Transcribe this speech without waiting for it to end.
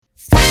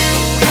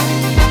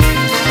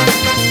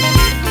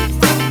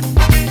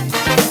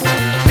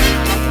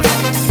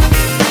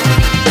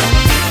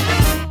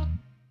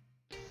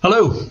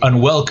and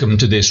welcome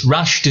to this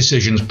Rash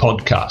Decisions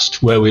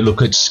podcast, where we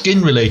look at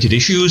skin-related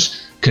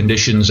issues,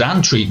 conditions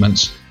and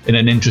treatments in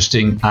an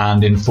interesting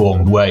and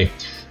informed way.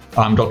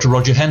 I'm Dr.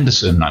 Roger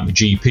Henderson. I'm a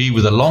GP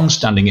with a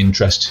long-standing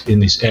interest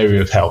in this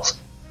area of health.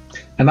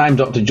 And I'm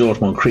Dr.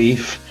 George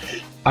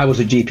Moncrief. I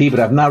was a GP, but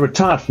I've now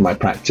retired from my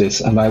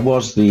practice, and I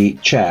was the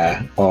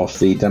chair of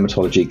the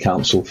Dermatology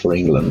Council for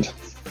England.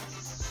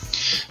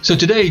 So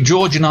today,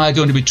 George and I are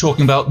going to be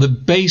talking about the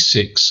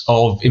basics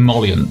of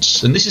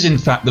emollients. And this is in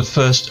fact the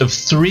first of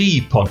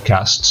 3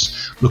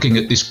 podcasts looking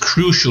at this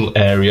crucial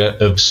area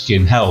of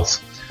skin health.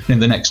 And in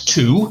the next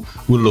 2,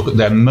 we'll look at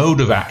their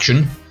mode of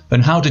action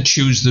and how to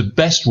choose the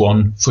best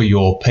one for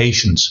your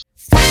patients.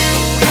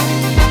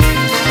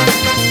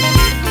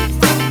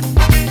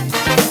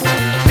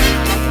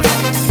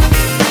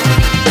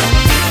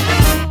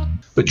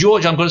 But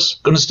George, I'm going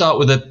to start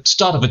with a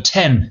start of a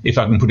 10, if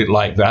I can put it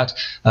like that.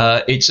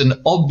 It's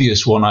an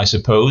obvious one, I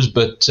suppose,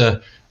 but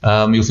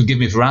you'll forgive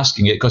me for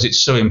asking it because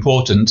it's so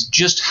important.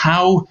 Just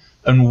how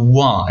and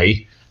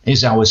why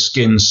is our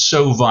skin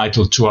so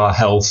vital to our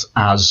health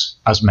as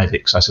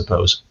medics, I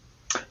suppose?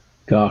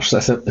 Gosh,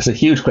 that's a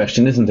huge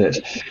question, isn't it?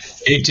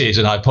 It is,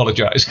 and I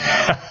apologise.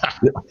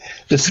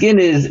 The skin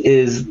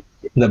is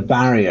the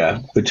barrier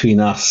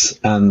between us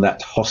and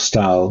that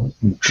hostile,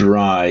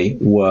 dry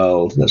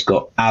world that's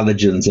got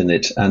allergens in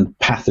it and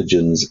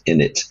pathogens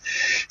in it.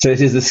 So it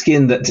is the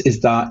skin that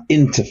is our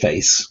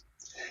interface.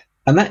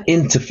 And that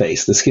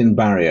interface, the skin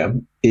barrier,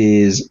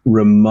 is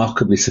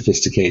remarkably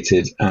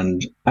sophisticated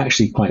and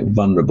actually quite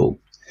vulnerable.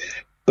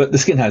 But the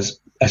skin has,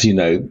 as you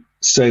know,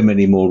 so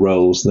many more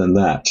roles than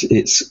that.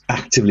 It's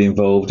actively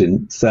involved in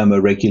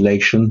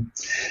thermoregulation.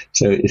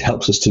 So it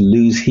helps us to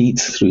lose heat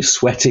through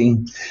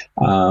sweating.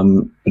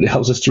 But it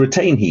helps us to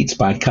retain heat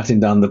by cutting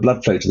down the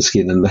blood flow to the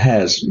skin and the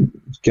hairs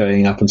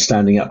going up and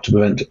standing up to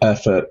prevent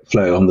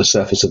airflow on the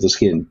surface of the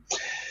skin.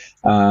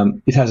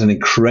 It has an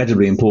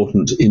incredibly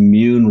important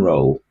immune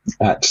role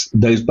at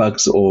those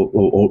bugs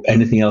or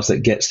anything else that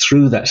gets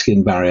through that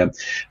skin barrier.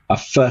 Our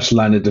first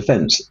line of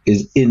defense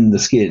is in the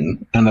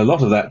skin. And a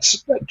lot of that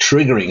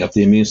triggering of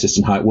the immune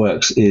system, how it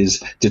works,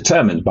 is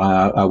determined by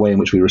our way in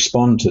which we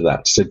respond to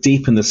that. So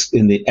deep in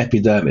the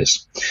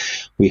epidermis,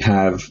 we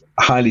have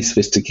highly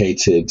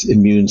sophisticated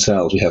immune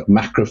cells. We have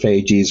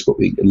macrophages,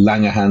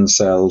 Langerhans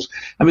cells,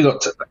 and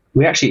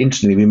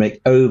we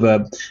make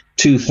over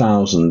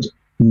 2,000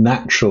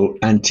 natural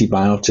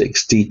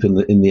antibiotics deep in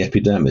the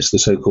epidermis, the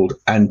so-called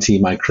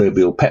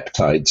antimicrobial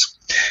peptides.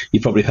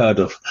 You've probably heard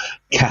of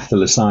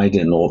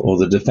cathelicidin or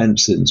the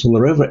defensins. Well,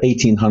 there are over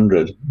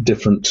 1,800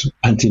 different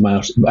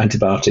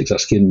antibiotics our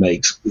skin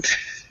makes.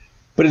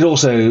 But it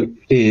also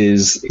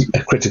is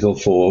critical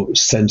for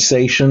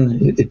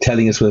sensation,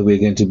 telling us whether we're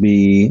going to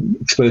be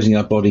exposing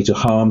our body to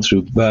harm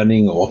through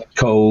burning or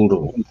cold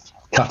or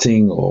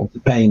cutting or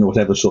pain or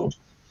whatever sort.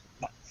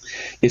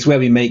 It's where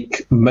we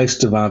make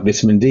most of our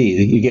vitamin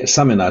D. You get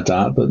some in our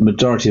diet, but the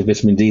majority of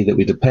vitamin D that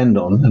we depend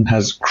on and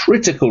has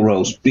critical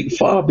roles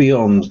far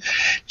beyond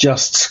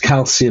just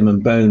calcium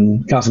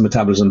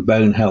metabolism,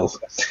 bone health.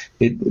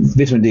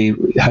 Vitamin D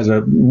has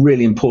a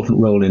really important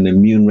role in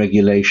immune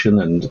regulation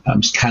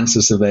and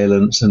cancer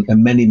surveillance and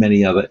many,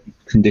 many other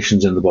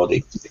conditions in the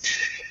body.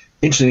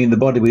 Interestingly, in the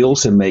body, we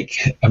also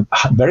make a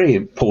very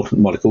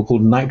important molecule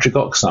called nitric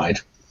oxide.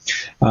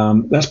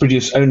 That's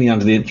produced only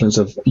under the influence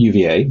of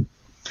UVA,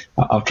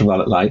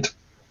 ultraviolet light,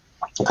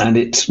 and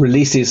it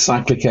releases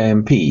cyclic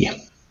AMP.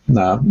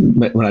 Now,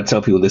 when I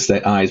tell people this,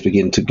 their eyes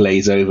begin to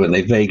glaze over and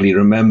they vaguely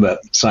remember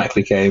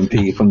cyclic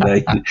AMP from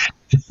their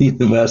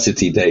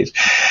university days.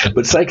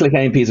 But cyclic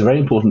AMP is a very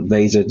important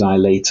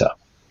vasodilator.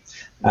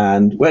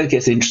 And where it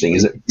gets interesting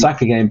is that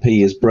cyclic AMP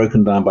is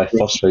broken down by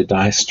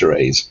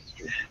phosphodiesterase.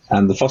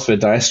 And the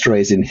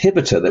phosphodiesterase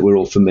inhibitor that we're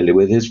all familiar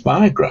with is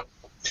Viagra.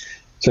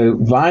 So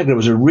Viagra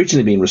was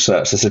originally being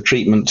researched as a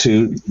treatment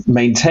to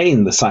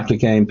maintain the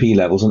cyclic AMP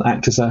levels and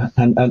act as a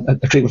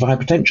treatment for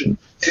hypertension,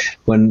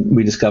 when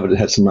we discovered it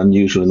had some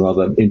unusual and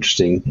rather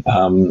interesting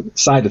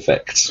side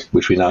effects,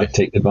 which we now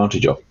take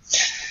advantage of.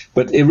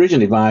 But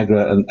originally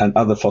Viagra and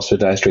other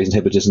phosphodiesterase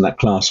inhibitors in that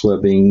class were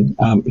being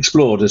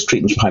explored as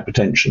treatments for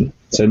hypertension.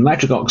 So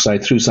nitric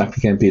oxide through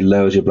cyclic AMP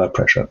lowers your blood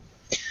pressure.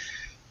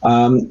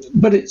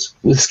 But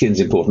the skin's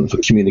important for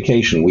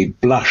communication. We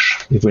blush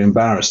if we're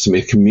embarrassed, and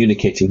we're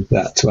communicating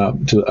that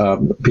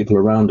to people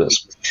around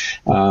us.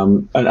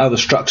 And other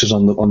structures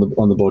on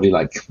the body,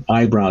 like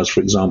eyebrows, for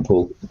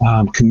example,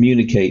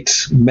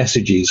 communicate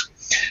messages,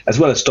 as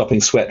well as stopping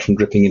sweat from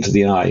dripping into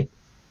the eye.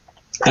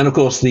 And of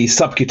course, the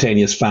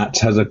subcutaneous fat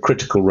has a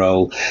critical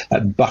role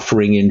at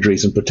buffering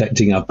injuries and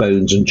protecting our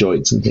bones and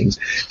joints and things.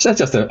 So that's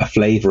just a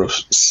flavour of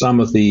some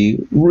of the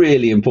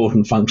really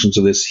important functions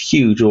of this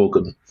huge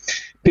organ.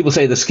 People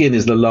say the skin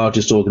is the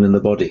largest organ in the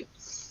body.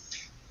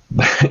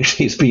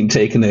 Actually, it's been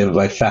taken over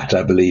by fat,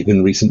 I believe,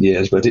 in recent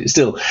years, but it's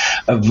still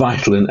a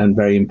vital and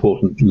very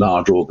important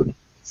large organ.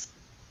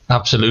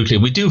 Absolutely.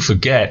 We do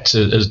forget,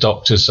 as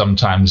doctors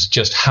sometimes,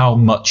 just how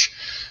much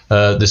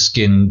the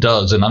skin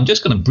does. And I'm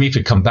just going to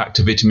briefly come back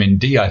to vitamin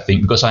D, I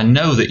think, because I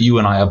know that you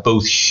and I are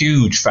both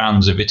huge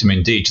fans of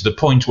vitamin D, to the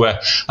point where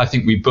I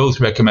think we both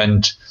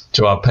recommend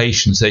to our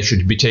patients they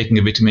should be taking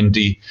a vitamin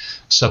D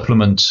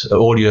supplement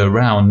all year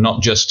round,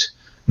 not just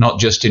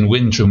in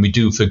winter. And we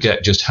do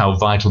forget just how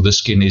vital the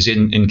skin is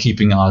in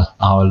keeping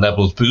our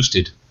levels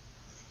boosted.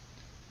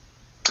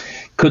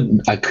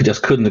 I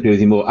couldn't agree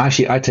with you more.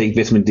 Actually, I take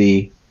vitamin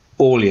D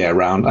all year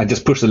round. I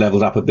just push the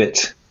levels up a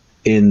bit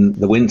in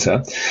the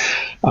winter,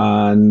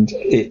 and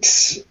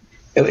it's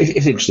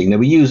interesting. Now,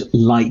 we use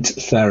light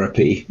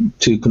therapy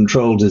to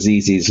control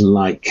diseases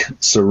like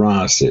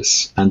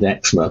psoriasis and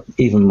eczema,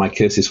 even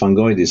mycosis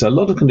fungoides. So a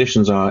lot of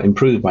conditions are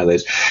improved by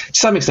those. To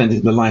some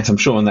extent, the light, I'm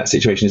sure, in that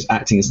situation is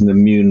acting as an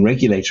immune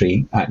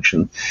regulatory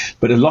action,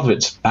 but a lot of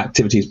its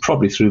activity is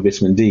probably through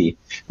vitamin D.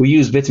 We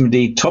use vitamin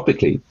D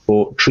topically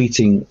for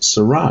treating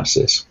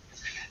psoriasis.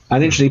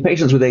 And interestingly,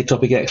 patients with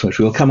atopic eczema, which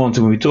we'll come on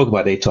to when we talk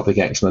about atopic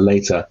eczema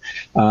later,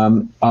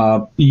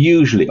 are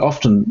usually,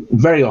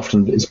 very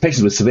often,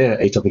 patients with severe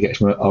atopic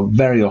eczema are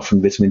very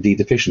often vitamin D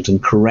deficient,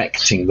 and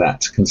correcting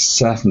that can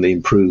certainly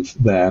improve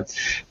their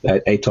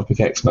atopic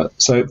eczema.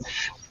 So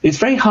it's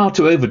very hard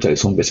to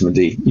overdose on vitamin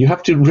D. You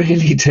have to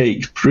really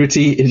take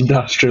pretty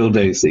industrial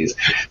doses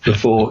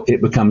before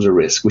it becomes a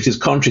risk, which is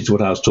contrary to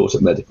what I was taught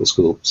at medical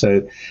school.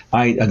 So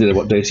I don't know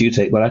what dose you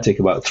take, but I take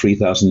about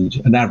 3,000,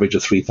 an average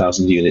of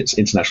 3,000 units,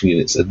 international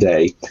units a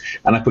day,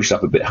 and I push it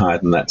up a bit higher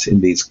than that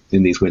in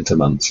these winter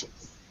months.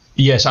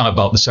 Yes, I'm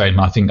about the same.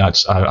 I think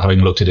that's, having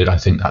looked at it, I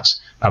think that's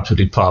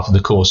absolutely part of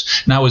the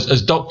course. Now,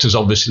 as doctors,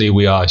 obviously,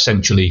 we are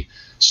essentially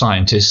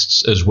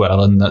scientists as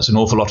well, and that's an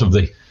awful lot of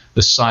the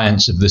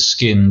science of the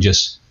skin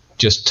just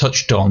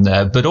touched on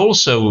there. But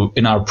also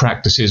in our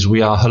practices,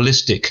 we are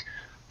holistic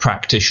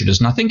practitioners.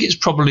 And I think it's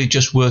probably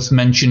just worth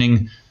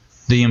mentioning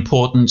the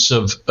importance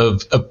of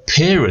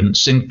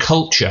appearance in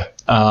culture,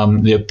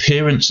 the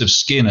appearance of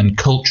skin and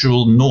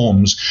cultural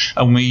norms.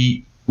 And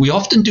we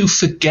often do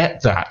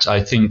forget that,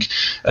 I think,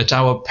 at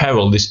our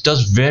peril. This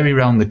does vary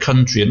around the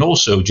country, and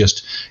also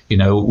just,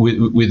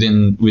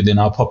 within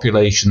our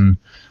population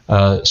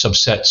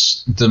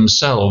subsets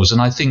themselves. And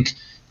I think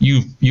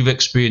you've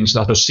experienced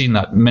that or seen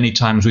that many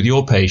times with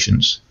your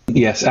patients.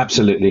 Yes,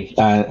 absolutely.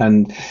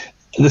 And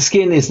the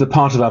skin is the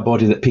part of our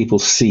body that people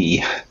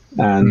see.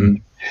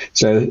 And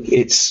so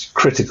it's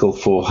critical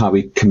for how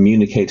we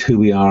communicate who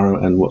we are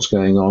and what's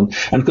going on.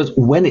 And because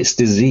when it's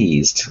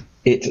diseased,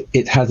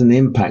 it has an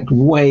impact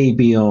way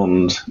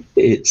beyond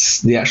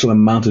the actual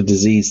amount of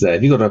disease there.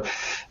 If you've got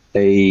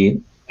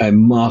a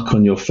mark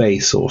on your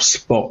face, or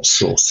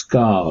spots or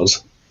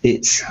scars,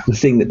 it's the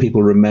thing that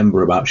people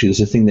remember about you. It's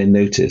the thing they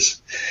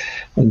notice.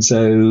 And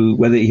so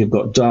whether you've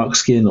got dark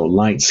skin or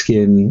light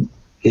skin,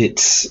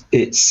 it's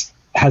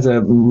has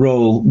a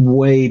role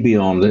way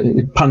beyond,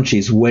 it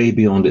punches way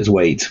beyond its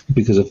weight,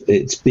 because of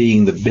its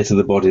being the bit of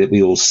the body that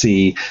we all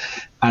see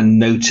and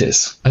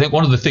notice. I think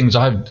one of the things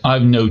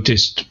I've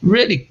noticed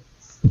really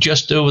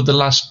just over the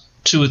last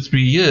 2 or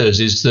 3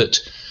 years is that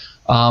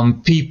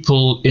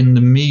people in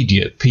the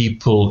media,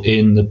 people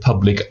in the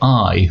public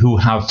eye who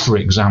have, for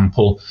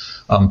example,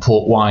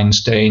 port wine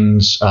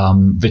stains,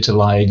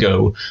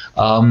 vitiligo,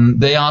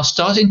 they are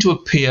starting to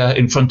appear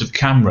in front of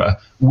camera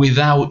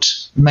without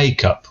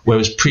makeup,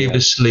 whereas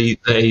previously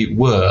they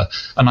were.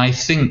 And I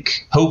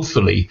think,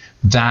 hopefully,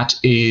 that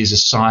is a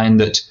sign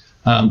that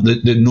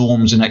the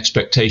norms and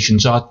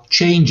expectations are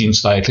changing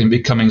slightly and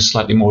becoming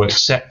slightly more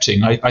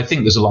accepting. I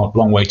think there's a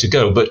long way to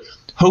go, but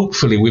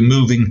hopefully we're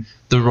moving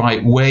the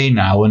right way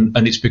now,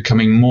 and it's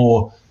becoming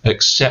more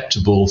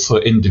acceptable for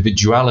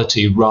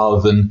individuality rather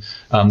than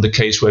the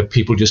case where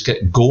people just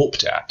get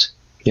gawped at.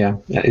 Yeah,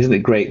 isn't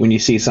it great when you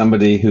see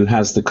somebody who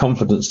has the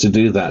confidence to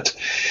do that,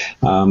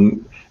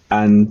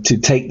 and to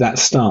take that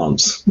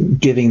stance,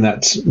 giving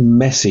that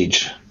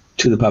message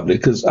to the public?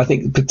 Because I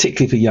think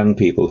particularly for young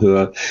people who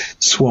are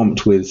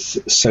swamped with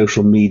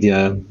social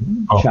media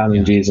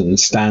challenges and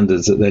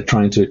standards that they're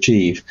trying to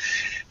achieve,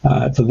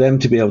 for them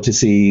to be able to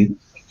see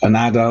an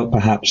adult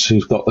perhaps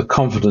who's got the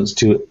confidence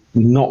to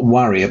not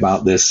worry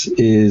about this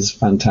is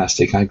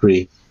fantastic. I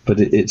agree, but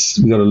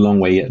we've got a long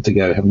way yet to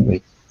go, haven't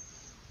we?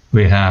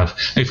 We have.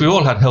 If we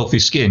all had healthy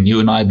skin, you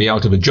and I would be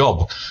out of a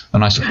job.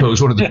 And I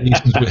suppose one of the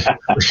reasons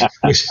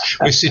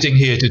we're sitting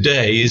here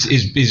today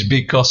is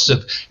because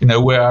of,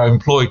 we are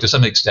employed to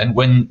some extent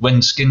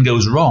when skin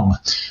goes wrong.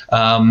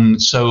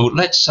 So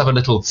let's have a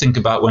little think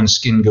about when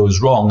skin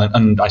goes wrong.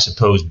 And I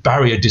suppose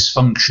barrier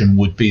dysfunction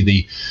would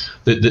be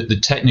the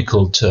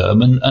technical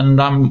term.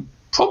 And I'm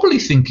probably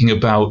thinking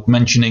about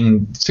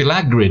mentioning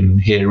filaggrin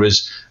here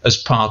as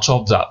part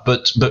of that.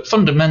 But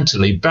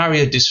fundamentally,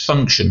 barrier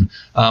dysfunction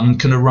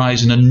can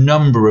arise in a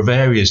number of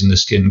areas in the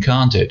skin,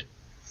 can't it?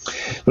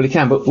 Well, it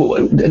can, but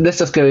let's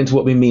just go into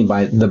what we mean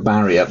by the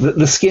barrier.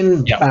 The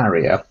skin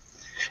barrier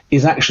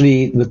is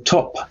actually the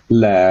top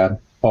layer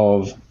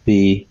of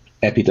the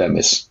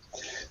epidermis.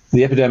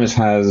 The epidermis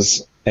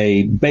has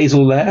a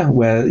basal layer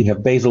where you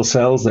have basal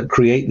cells that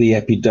create the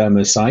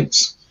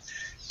epidermocytes.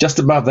 Just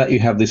above that, you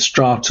have the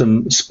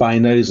stratum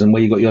spinosum,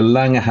 where you've got your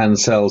Langerhans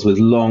cells with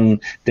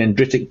long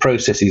dendritic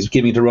processes,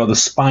 giving it a rather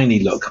spiny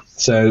look.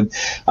 So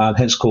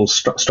hence called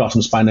stratum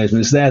spinosum.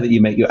 It's there that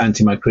you make your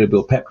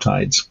antimicrobial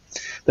peptides.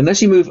 Then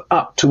as you move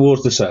up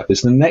towards the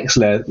surface, the next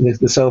layer,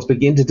 the cells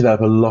begin to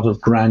develop a lot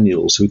of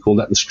granules. So we call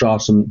that the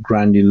stratum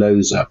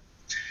granulosa.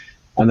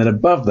 And then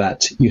above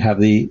that, you have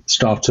the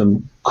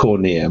stratum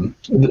corneum.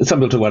 Some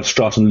people talk about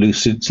stratum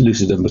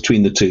lucidum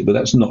between the two, but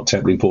that's not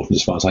terribly important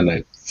as far as I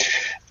know.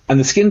 And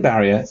the skin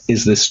barrier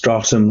is the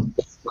stratum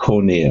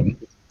corneum.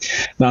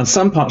 Now, in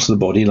some parts of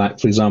the body,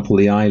 like, for example,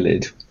 the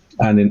eyelid,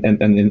 and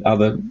in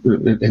other,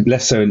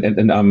 less so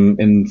in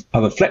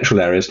other flexural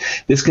areas,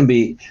 this can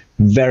be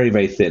very,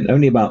 very thin,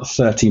 only about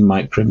 30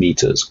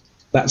 micrometers.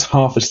 That's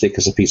half as thick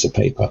as a piece of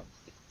paper.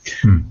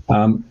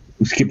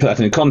 If you put that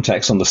in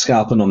context, on the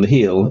scalp and on the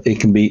heel,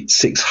 it can be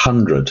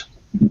 600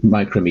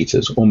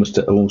 micrometers,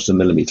 almost a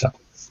millimeter.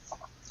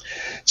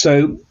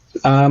 So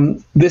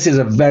this is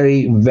a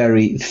very,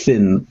 very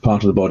thin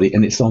part of the body,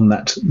 and it's on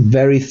that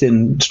very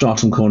thin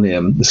stratum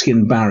corneum, the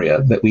skin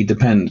barrier, that we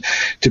depend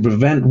to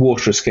prevent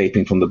water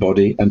escaping from the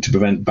body and to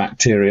prevent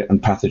bacteria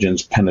and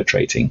pathogens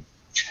penetrating.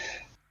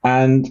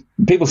 And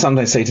people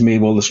sometimes say to me,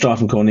 well, the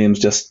stratum corneum is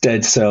just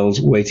dead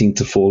cells waiting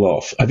to fall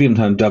off. I've even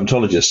heard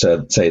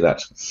dermatologists say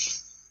that.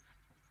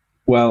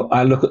 Well,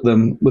 I look at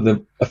them with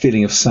a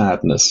feeling of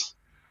sadness,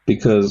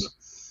 because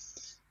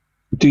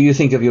do you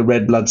think of your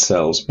red blood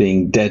cells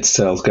being dead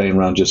cells going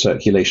around your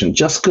circulation?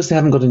 Just because they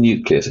haven't got a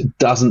nucleus, it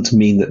doesn't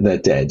mean that they're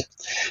dead.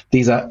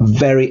 These are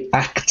very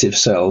active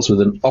cells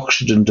with an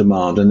oxygen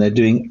demand, and they're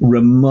doing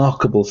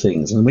remarkable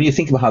things. And when you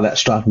think about how that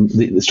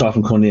the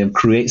stratum corneum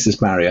creates this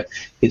barrier,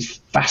 it's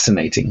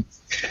fascinating.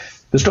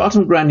 The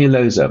stratum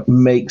granulosa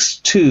makes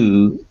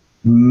two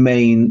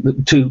main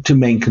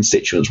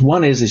constituents.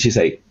 One is, as you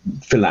say,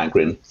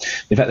 filaggrin.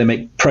 In fact, they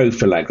make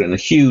profilaggrin, a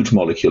huge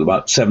molecule,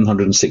 about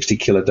 760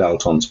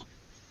 kilodaltons.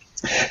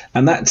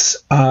 And that's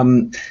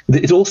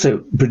it also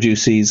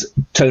produces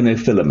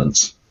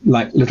tonofilaments,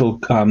 like little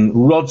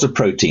rods of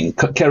protein,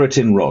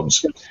 keratin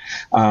rods.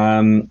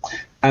 And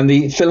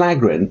the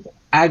filaggrin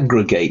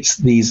aggregates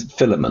these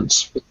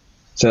filaments.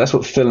 So that's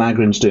what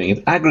filagrin's doing.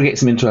 It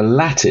aggregates them into a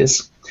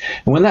lattice.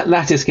 And when that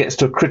lattice gets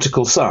to a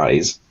critical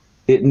size,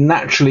 it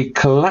naturally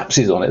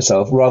collapses on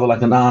itself, rather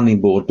like an ironing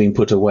board being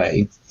put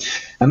away.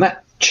 And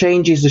that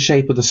changes the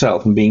shape of the cell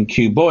from being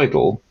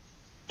cuboidal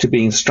to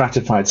being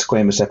stratified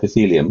squamous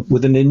epithelium,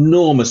 with an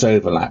enormous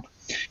overlap.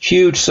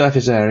 Huge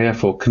surface area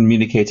for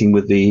communicating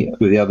with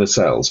the other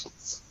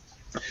cells.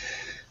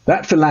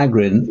 That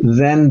filaggrin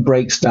then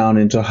breaks down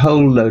into a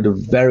whole load of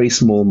very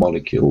small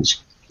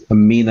molecules,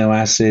 amino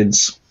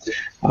acids,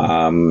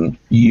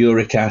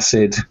 uric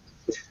acid,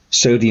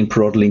 sodium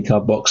peroxylene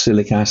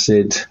carboxylic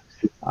acid,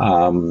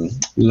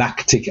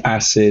 lactic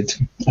acid,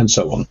 and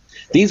so on.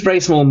 These very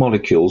small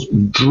molecules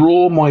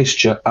draw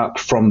moisture up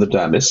from the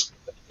dermis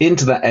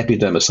into that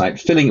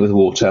epidermocyte, filling it with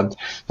water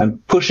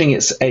and pushing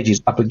its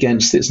edges up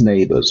against its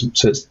neighbors,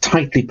 so it's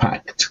tightly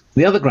packed.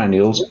 The other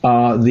granules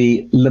are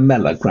the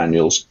lamellar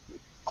granules,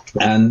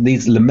 and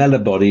these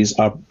lamellar bodies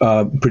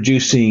are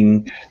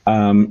producing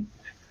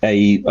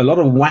a lot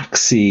of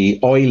waxy,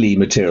 oily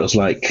materials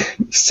like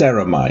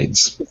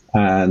ceramides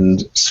and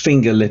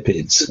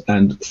sphingolipids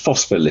and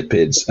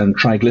phospholipids and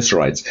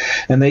triglycerides.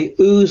 And they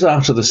ooze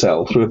out of the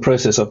cell through a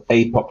process of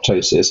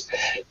apoptosis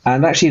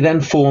and actually then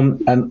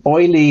form an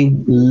oily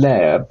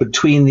layer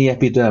between the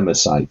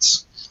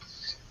epidermocytes.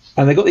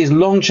 And they've got these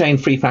long-chain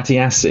free fatty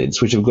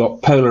acids, which have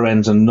got polar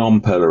ends and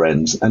non-polar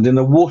ends. And in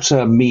a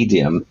water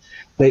medium,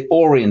 they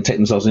orientate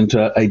themselves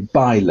into a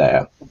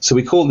bilayer. So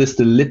we call this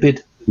the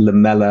lipid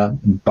lamellar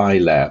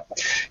bilayer.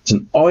 It's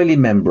an oily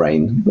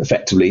membrane,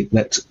 effectively,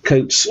 that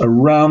coats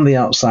around the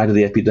outside of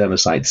the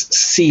epidermocytes,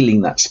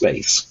 sealing that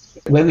space.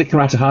 When the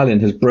keratohyalin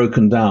has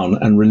broken down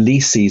and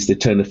releases the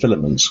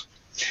tonofilaments,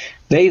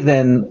 they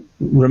then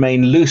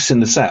remain loose in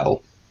the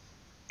cell,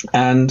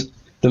 and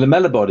the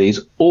lamellar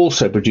bodies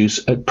also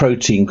produce a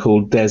protein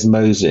called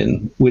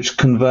desmosin, which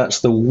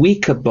converts the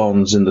weaker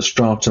bonds in the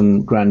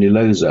stratum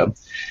granulosa,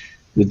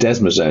 the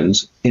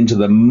desmosomes, into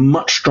the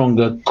much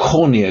stronger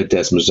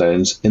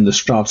corneodesmosomes in the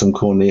stratum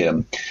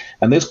corneum.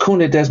 And those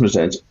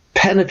corneodesmosomes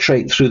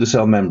penetrate through the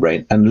cell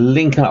membrane and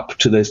link up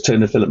to those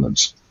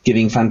tonofilaments,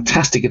 giving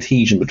fantastic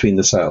adhesion between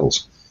the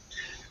cells.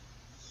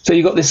 So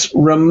you've got this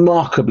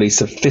remarkably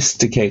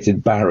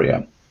sophisticated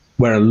barrier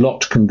where a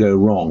lot can go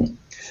wrong.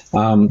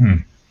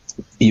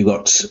 You've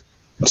got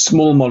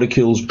small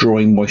molecules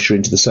drawing moisture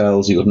into the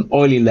cells, you've got an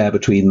oily layer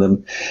between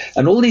them,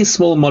 and all these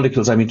small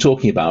molecules I've been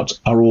talking about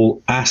are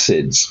all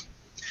acids.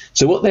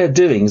 So what they're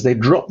doing is they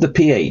drop the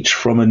pH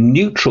from a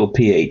neutral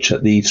pH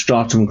at the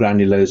stratum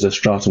granulosa,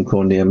 stratum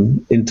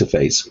corneum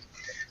interface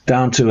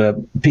down to a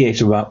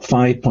pH of about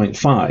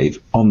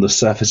 5.5 on the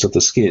surface of the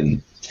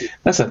skin.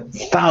 That's a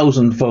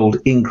 1,000-fold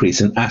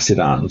increase in acid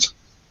ions.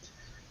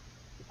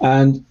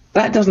 And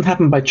that doesn't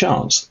happen by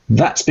chance.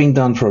 That's being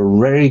done for a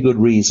very good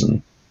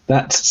reason.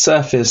 That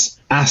surface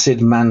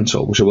acid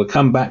mantle, which I will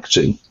come back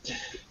to,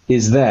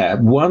 is there,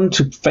 one,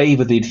 to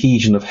favour the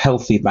adhesion of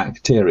healthy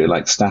bacteria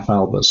like Staph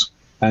albus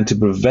and to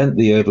prevent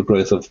the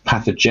overgrowth of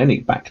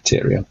pathogenic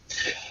bacteria,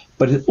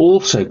 but it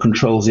also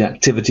controls the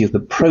activity of the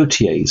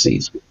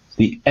proteases,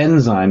 the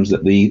enzymes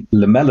that the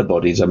lamellar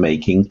bodies are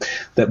making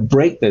that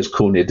break those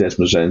cornea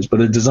desmosomes,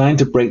 but are designed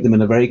to break them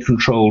in a very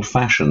controlled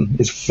fashion.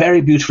 It's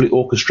very beautifully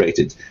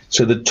orchestrated,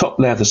 so the top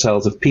layer of the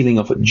cells are peeling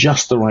off at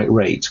just the right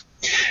rate.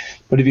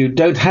 But if you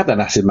don't have that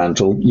acid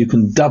mantle, you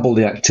can double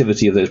the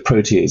activity of those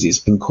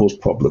proteases and cause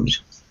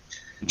problems.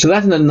 So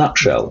that, in a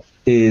nutshell,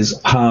 is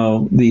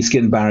how the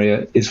skin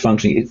barrier is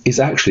functioning. It's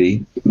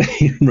actually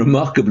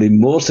remarkably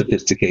more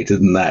sophisticated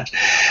than that.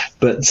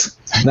 But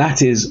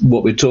that is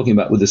what we're talking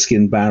about with the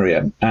skin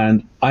barrier.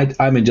 And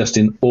I'm just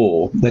in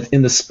awe that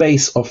in the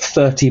space of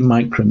 30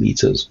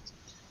 micrometers,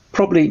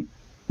 probably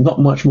not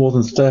much more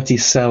than 30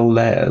 cell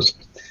layers,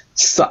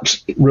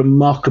 such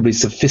remarkably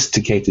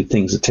sophisticated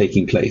things are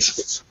taking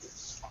place.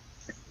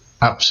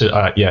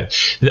 Absolutely, yeah.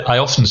 I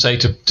often say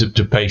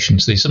to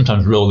patients, they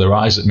sometimes roll their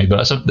eyes at me, but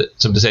I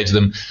sometimes say to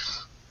them,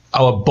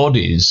 our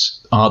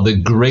bodies are the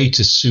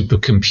greatest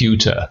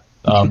supercomputer,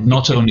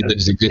 not only that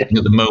is existing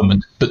at the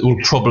moment, but will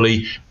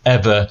probably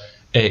ever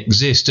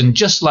exist. And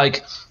just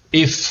like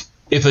if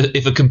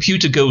a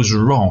computer goes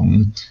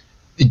wrong,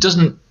 it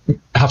doesn't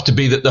have to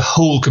be that the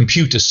whole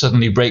computer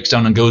suddenly breaks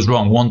down and goes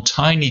wrong. One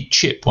tiny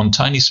chip, one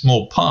tiny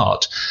small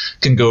part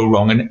can go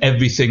wrong, and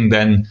everything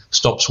then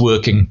stops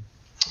working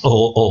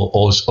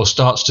or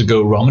starts to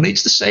go wrong. And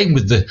it's the same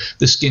with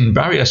the skin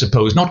barrier, I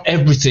suppose. Not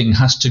everything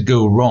has to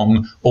go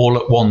wrong all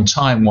at one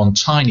time. One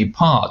tiny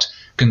part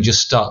can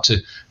just start to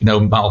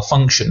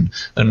malfunction.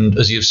 And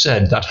as you've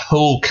said, that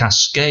whole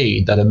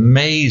cascade, that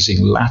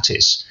amazing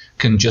lattice,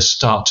 can just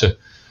start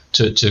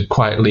to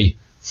quietly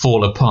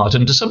fall apart.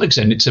 And to some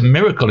extent, it's a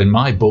miracle in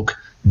my book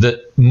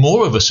that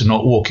more of us are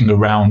not walking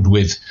around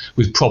with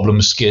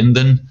problem skin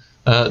than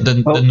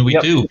we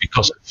do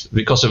because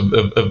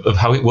of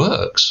how it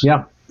works.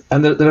 Yeah.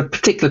 And there are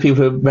particular people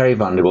who are very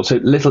vulnerable. So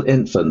little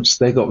infants,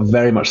 they've got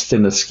very much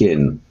thinner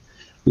skin,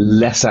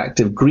 less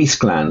active grease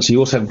glands. You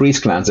also have grease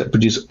glands that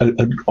produce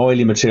an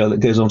oily material that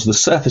goes onto the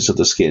surface of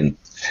the skin,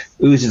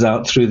 oozes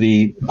out through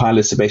the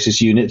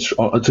pilosebaceous unit,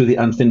 through the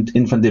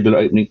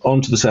infundibular opening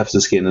onto the surface of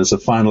the skin as a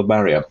final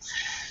barrier.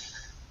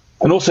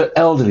 And also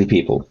elderly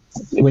people.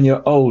 When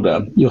you're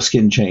older, your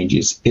skin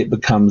changes. It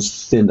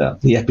becomes thinner.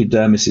 The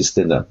epidermis is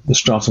thinner. The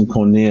stratum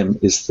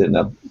corneum is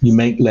thinner. You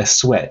make less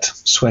sweat.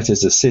 Sweat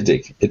is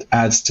acidic. It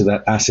adds to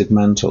that acid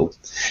mantle.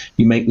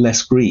 You make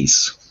less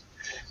grease.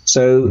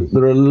 So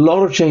there are a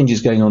lot of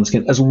changes going on in the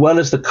skin, as well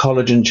as the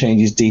collagen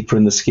changes deeper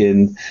in the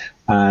skin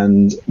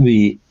and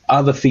the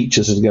other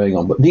features that are going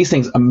on. But these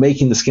things are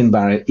making the skin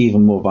barrier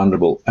even more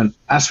vulnerable. And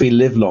as we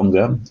live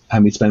longer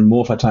and we spend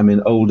more of our time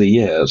in older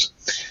years,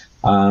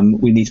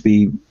 we need to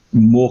be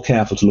more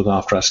careful to look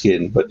after our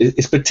skin. But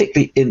it's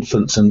particularly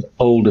infants and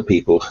older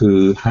people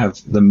who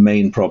have the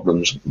main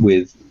problems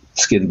with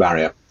skin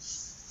barrier.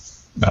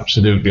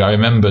 Absolutely. I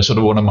remember sort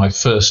of one of my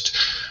first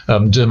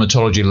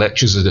dermatology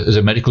lectures as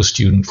a medical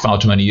student far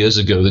too many years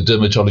ago. The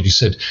dermatologist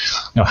said,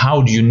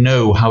 how do you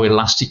know how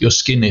elastic your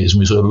skin is? And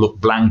we sort of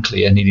looked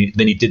blankly, and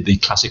then he did the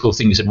classical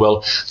thing. He said,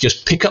 well,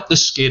 just pick up the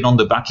skin on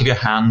the back of your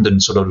hand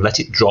and sort of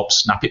let it drop,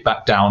 snap it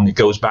back down. It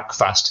goes back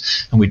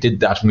fast. And we did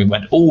that, and we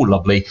went, oh,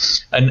 lovely.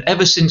 And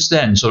ever since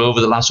then, sort of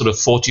over the last sort of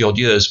 40 odd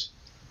years,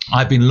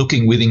 I've been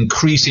looking with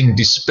increasing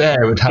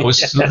despair at how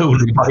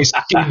slowly my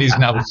skin is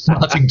now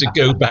starting to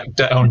go back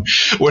down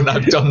when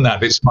I've done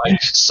that. It's my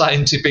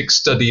scientific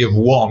study of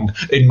one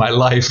in my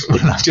life,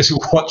 and I'm just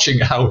watching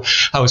how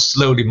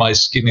slowly my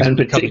skin is becoming.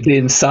 And particularly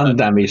in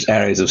sun-damaged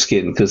areas of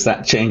skin, because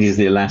that changes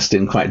the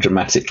elastin quite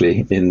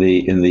dramatically in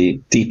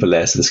the deeper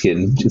layers of the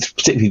skin. It's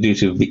particularly due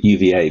to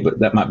UVA, but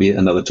that might be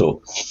another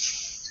talk.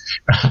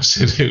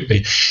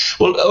 Absolutely.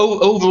 Well,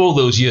 over all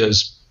those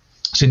years,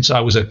 since I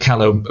was a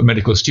Callow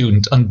medical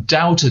student,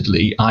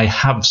 undoubtedly I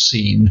have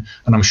seen,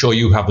 and I'm sure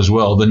you have as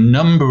well, the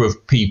number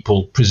of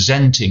people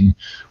presenting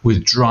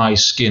with dry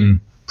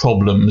skin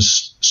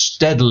problems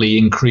steadily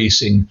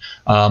increasing,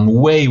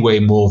 way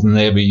more than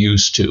they ever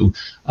used to.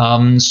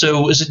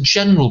 So as a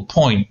general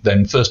point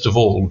then, first of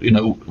all,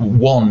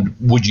 one,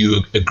 would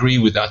you agree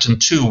with that?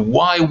 And two,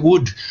 why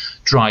would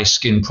dry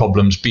skin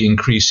problems be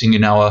increasing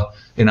in our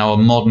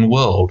modern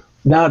world?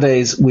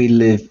 Nowadays, we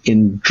live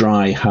in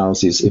dry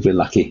houses, if we're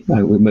lucky.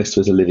 Most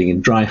of us are living in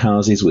dry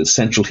houses with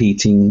central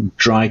heating,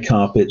 dry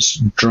carpets,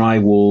 dry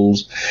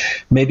walls,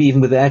 maybe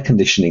even with air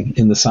conditioning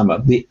in the summer.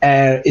 The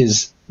air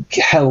is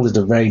held at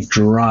a very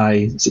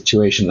dry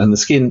situation, and the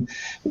skin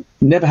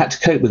never had to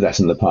cope with that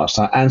in the past.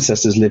 Our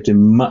ancestors lived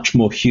in much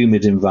more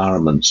humid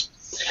environments.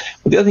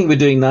 But the other thing we're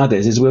doing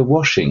nowadays is we're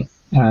washing.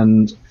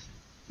 And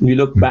if you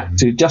look back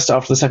to just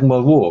after the Second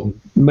World War,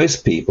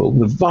 most people,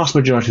 the vast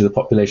majority of the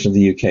population of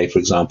the UK, for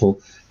example,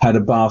 had a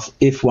bath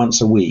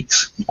once a week.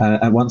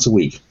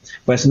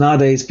 Whereas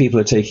nowadays, people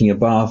are taking a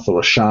bath or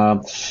a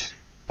shower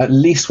at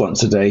least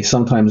once a day,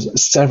 sometimes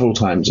several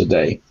times a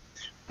day.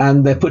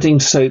 And they're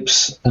putting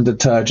soaps and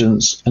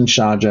detergents and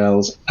shower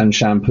gels and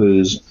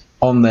shampoos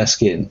on their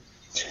skin.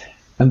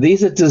 And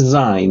these are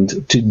designed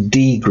to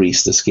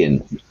degrease the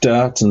skin.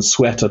 Dirt and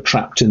sweat are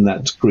trapped in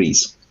that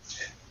grease.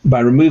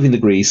 By removing the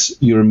grease,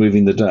 you're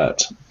removing the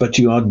dirt, but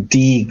you are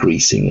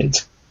degreasing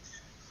it.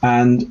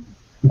 And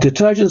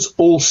detergents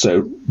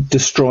also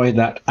destroy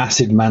that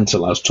acid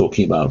mantle I was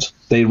talking about.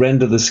 They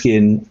render the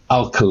skin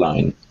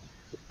alkaline,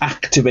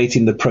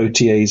 activating the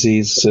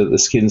proteases so that the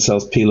skin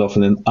cells peel off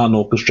in an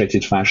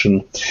unorchestrated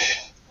fashion,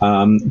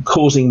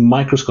 causing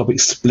microscopic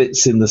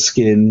splits in the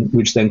skin,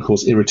 which then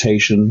cause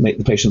irritation, make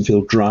the patient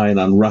feel dry and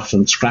unrough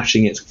and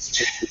scratching it.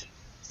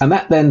 And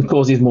that then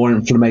causes more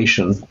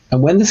inflammation.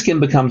 And when the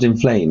skin becomes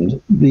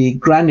inflamed, the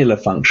granular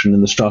function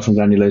in the stratum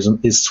granulosum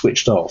is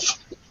switched off.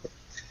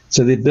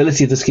 So the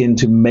ability of the skin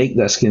to make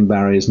that skin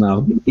barrier is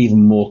now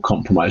even more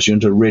compromised. You're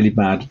into a really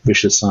bad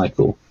vicious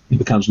cycle. It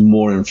becomes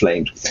more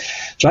inflamed.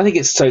 So I think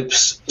it's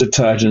soaps,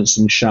 detergents,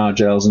 and shower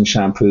gels and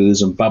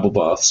shampoos and bubble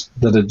baths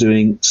that are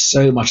doing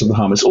so much of the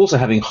harm. It's also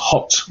having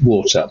hot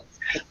water.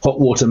 Hot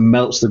water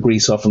melts the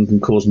grease off and can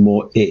cause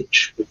more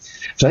itch.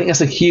 So I think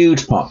that's a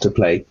huge part to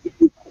play.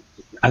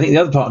 I think the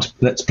other part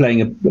that's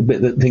playing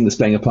the thing that's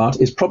playing a part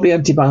is probably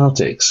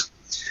antibiotics.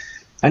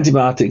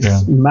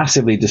 Antibiotics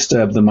massively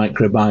disturb the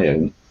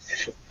microbiome.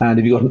 And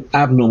if you've got an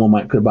abnormal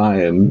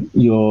microbiome,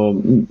 you're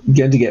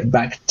going to get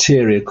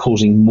bacteria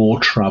causing more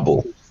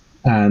trouble.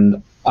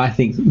 And I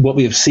think what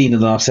we have seen in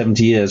the last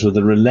 70 years with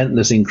the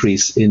relentless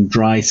increase in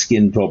dry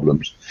skin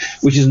problems,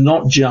 which is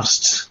not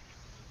just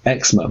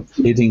eczema.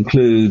 It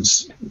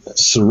includes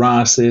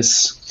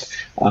psoriasis,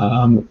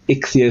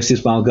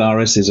 ichthyosis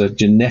vulgaris is a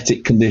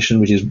genetic condition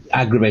which is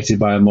aggravated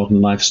by a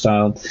modern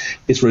lifestyle.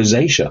 It's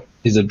rosacea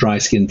is a dry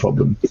skin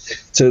problem.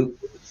 So,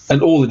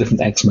 and all the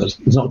different eczemas.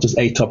 It's not just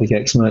atopic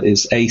eczema,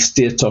 it's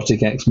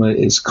asteatotic eczema,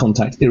 it's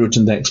contact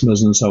irritant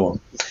eczemas, and so on,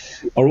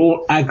 are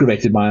all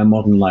aggravated by a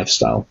modern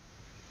lifestyle.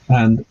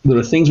 And there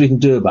are things we can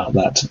do about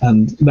that,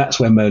 and that's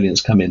where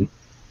emollients come in.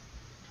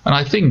 And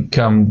I think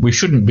we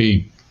shouldn't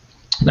be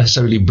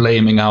necessarily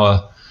blaming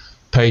our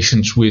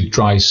patients with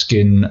dry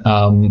skin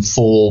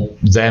for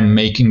them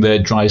making their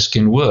dry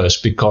skin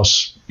worse,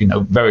 because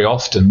very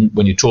often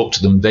when you talk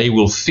to them, they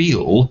will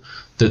feel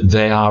that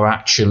they are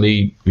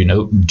actually,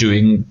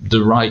 doing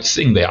the right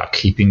thing. They are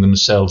keeping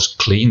themselves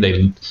clean.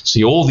 They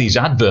see all these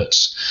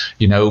adverts,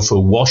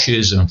 for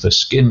washes and for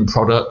skin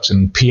products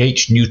and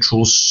pH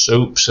neutral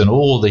soaps and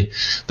all the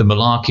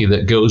malarkey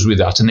that goes with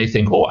that, and they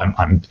think, oh,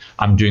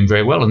 I'm doing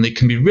very well. And they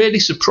can be really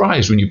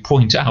surprised when you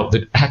point out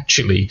that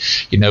actually,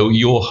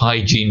 your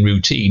hygiene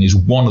routine is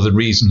one of the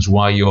reasons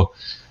why you're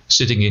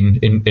sitting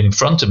in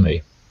front of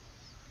me.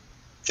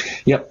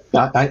 Yep,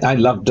 I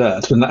love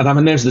dirt, and I'm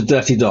known as the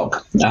dirty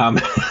dog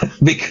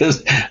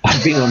because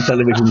I've been on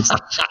television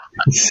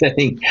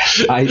saying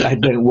I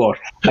don't wash.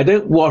 I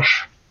don't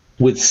wash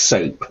with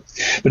soap,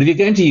 but if you're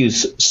going to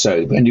use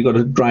soap and you've got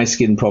a dry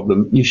skin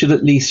problem, you should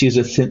at least use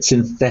a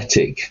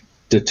synthetic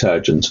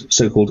detergent,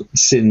 so-called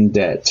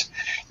Syndet,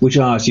 which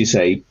are, as you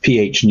say,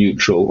 pH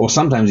neutral or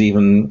sometimes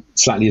even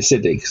slightly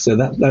acidic. So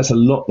that's a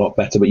lot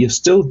better, but you're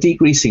still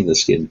degreasing the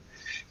skin.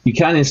 You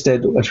can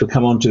instead, as we'll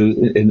come on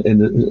to in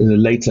a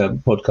later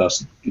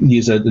podcast,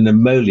 use an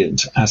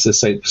emollient as a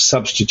soap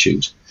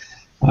substitute.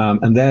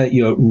 And there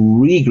you're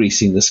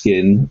re-greasing the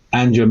skin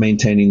and you're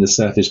maintaining the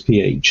surface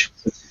pH.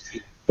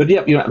 But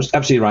yeah, you're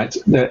absolutely right.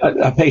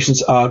 Our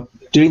patients are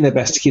doing their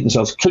best to keep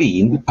themselves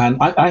clean. And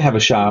I have a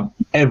shower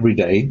every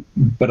day,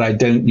 but I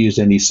don't use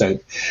any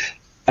soap.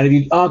 And if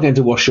you are going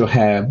to wash your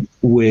hair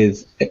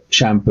with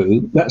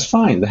shampoo, that's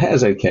fine. The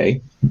hair's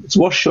okay. Just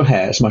wash your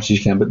hair as much as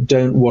you can, but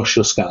don't wash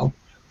your scalp.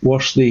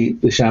 Wash the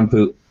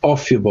shampoo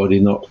off your body,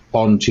 not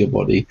onto your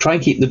body. Try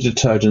and keep the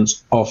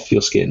detergents off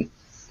your skin.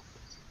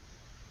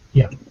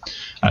 Yeah.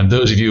 And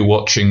those of you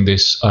watching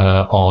this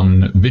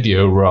on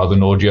video rather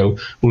than audio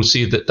will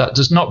see that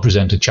does not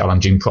present a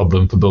challenging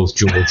problem for both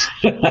George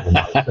and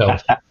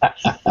myself.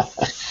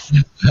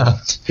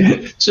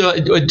 So I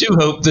do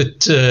hope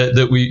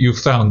that you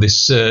found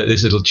this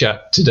little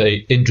chat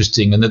today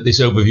interesting, and that this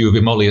overview of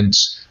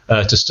emollients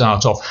to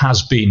start off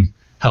has been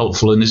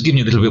helpful and has given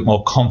you a little bit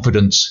more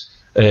confidence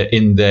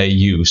in their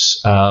use.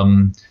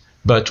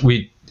 But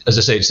as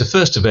I say, it's the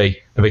first of a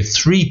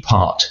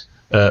 3-part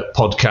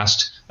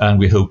podcast, and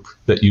we hope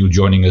that you're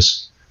joining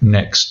us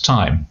next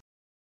time.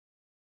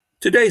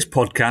 Today's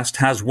podcast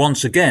has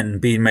once again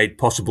been made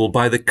possible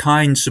by the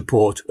kind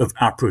support of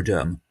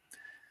Aproderm.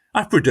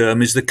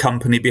 Aproderm is the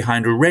company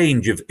behind a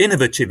range of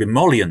innovative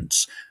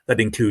emollients that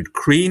include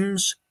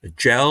creams, a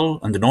gel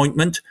and an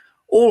ointment,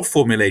 all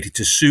formulated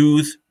to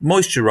soothe,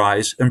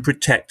 moisturize and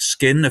protect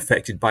skin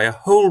affected by a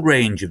whole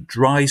range of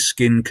dry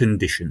skin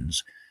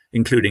conditions,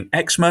 including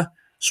eczema,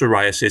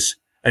 psoriasis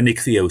and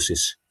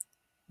ichthyosis.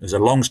 As a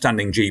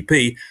long-standing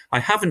GP, I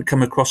haven't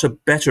come across a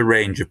better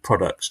range of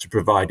products to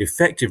provide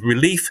effective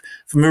relief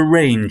from a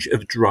range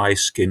of dry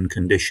skin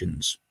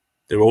conditions.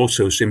 They're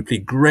also simply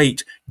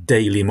great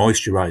daily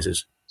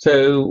moisturizers.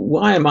 So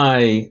why am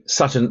I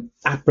such an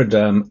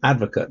Aproderm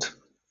advocate?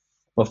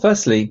 Well,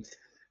 firstly,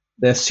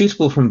 they're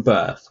suitable from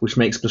birth, which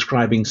makes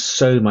prescribing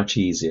so much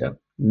easier.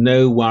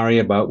 No worry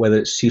about whether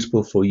it's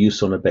suitable for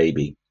use on a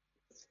baby.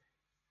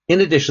 In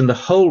addition, the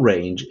whole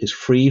range is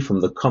free from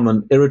the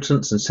common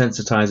irritants and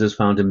sensitizers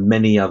found in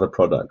many other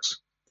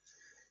products.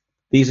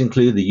 These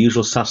include the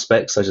usual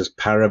suspects such as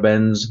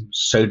parabens,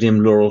 sodium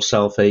lauryl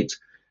sulfate,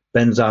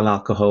 benzyl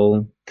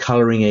alcohol,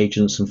 coloring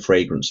agents, and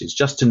fragrances,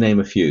 just to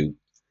name a few.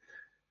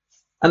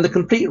 And the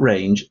complete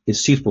range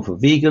is suitable for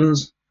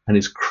vegans and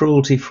is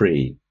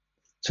cruelty-free.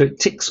 So it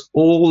ticks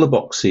all the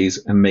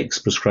boxes and makes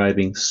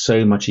prescribing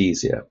so much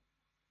easier.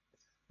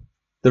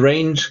 The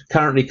range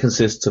currently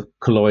consists of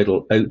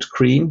colloidal oat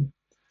cream,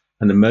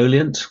 an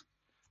emollient,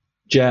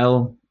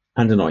 gel,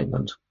 and an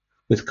ointment,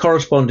 with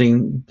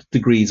corresponding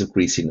degrees of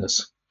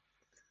greasiness.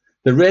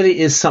 There really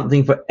is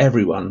something for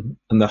everyone,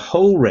 and the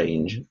whole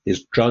range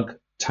is drug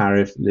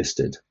tariff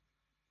listed.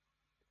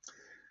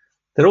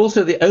 They're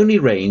also the only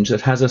range that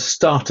has a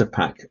starter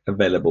pack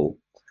available,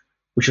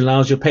 which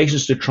allows your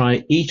patients to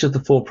try each of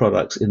the 4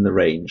 products in the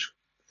range.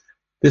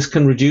 This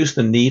can reduce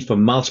the need for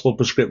multiple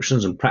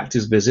prescriptions and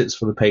practice visits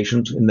for the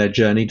patient in their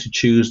journey to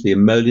choose the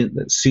emollient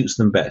that suits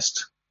them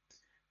best,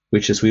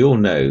 which, as we all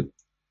know,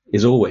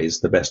 is always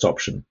the best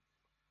option.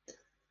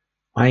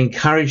 I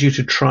encourage you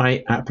to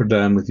try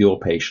Aproderm with your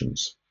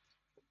patients.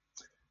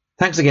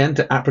 Thanks again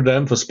to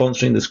Aproderm for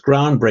sponsoring this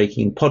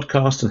groundbreaking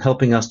podcast and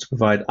helping us to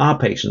provide our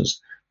patients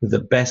with the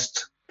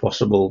best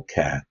possible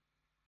care.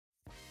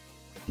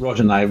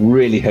 Roger and I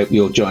really hope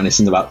you'll join us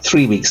in about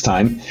 3 weeks'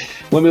 time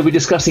when we'll be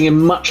discussing in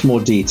much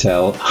more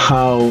detail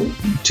how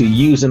to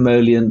use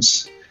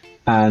emollients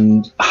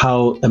and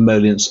how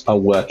emollients are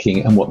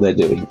working and what they're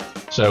doing.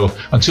 So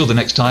until the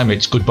next time,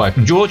 it's goodbye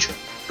from George.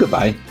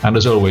 Goodbye. And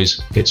as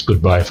always, it's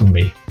goodbye from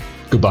me.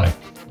 Goodbye.